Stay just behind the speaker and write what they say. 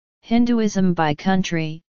Hinduism by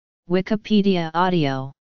country, Wikipedia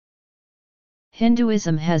audio.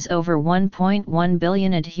 Hinduism has over 1.1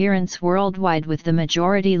 billion adherents worldwide, with the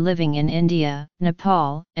majority living in India,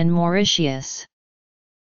 Nepal, and Mauritius.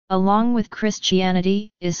 Along with Christianity,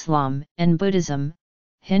 Islam, and Buddhism,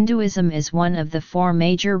 Hinduism is one of the four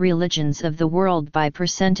major religions of the world by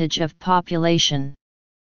percentage of population.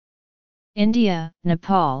 India,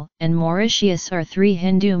 Nepal, and Mauritius are three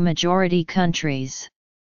Hindu majority countries.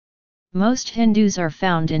 Most Hindus are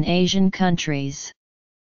found in Asian countries.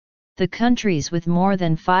 The countries with more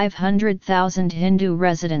than 500,000 Hindu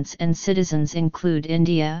residents and citizens include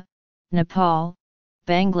India, Nepal,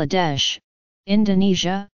 Bangladesh,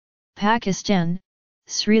 Indonesia, Pakistan,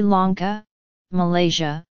 Sri Lanka,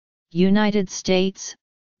 Malaysia, United States,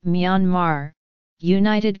 Myanmar,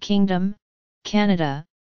 United Kingdom, Canada,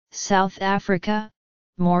 South Africa,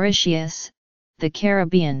 Mauritius, the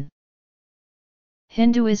Caribbean.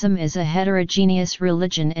 Hinduism is a heterogeneous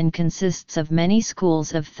religion and consists of many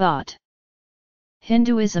schools of thought.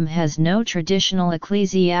 Hinduism has no traditional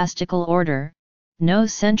ecclesiastical order, no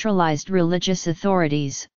centralized religious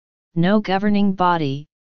authorities, no governing body,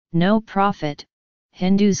 no prophet.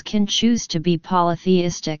 Hindus can choose to be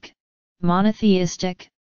polytheistic, monotheistic,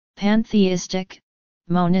 pantheistic,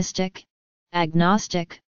 monistic,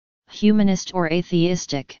 agnostic, humanist or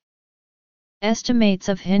atheistic. Estimates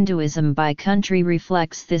of Hinduism by country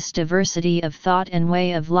reflects this diversity of thought and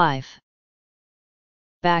way of life.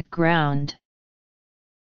 Background.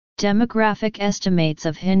 Demographic estimates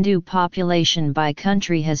of Hindu population by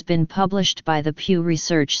country has been published by the Pew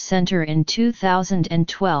Research Center in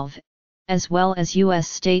 2012, as well as U.S.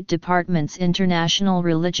 State Department's International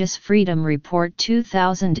Religious Freedom Report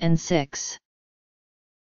 2006.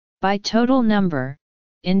 By total number,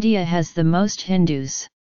 India has the most Hindus.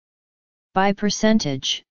 By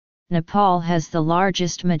percentage, Nepal has the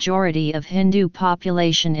largest majority of Hindu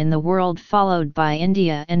population in the world, followed by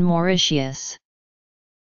India and Mauritius.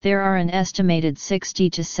 There are an estimated 60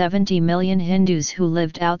 to 70 million Hindus who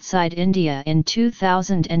lived outside India in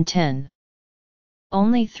 2010.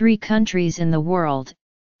 Only 3 countries in the world,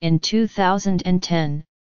 in 2010,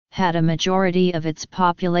 had a majority of its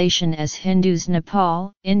population as Hindus: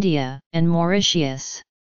 Nepal, India, and Mauritius.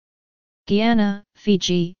 Guyana,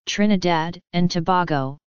 Fiji, Trinidad and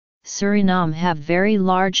Tobago, Suriname have very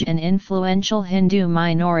large and influential Hindu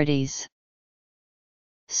minorities.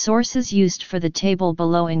 Sources used for the table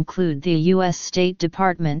below include the U.S. State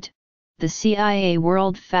Department, the CIA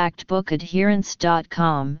World Factbook,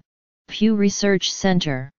 Adherence.com, Pew Research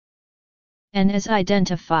Center, and as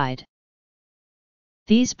identified.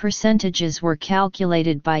 These percentages were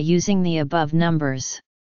calculated by using the above numbers.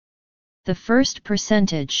 The first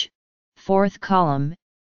percentage, fourth column,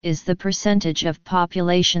 is the percentage of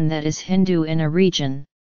population that is Hindu in a region.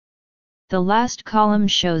 The last column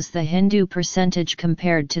shows the Hindu percentage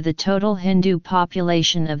compared to the total Hindu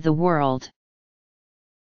population of the world.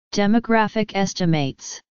 Demographic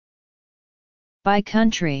estimates. By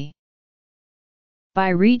country. By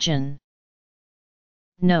region.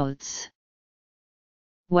 Notes.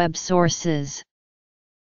 Web sources.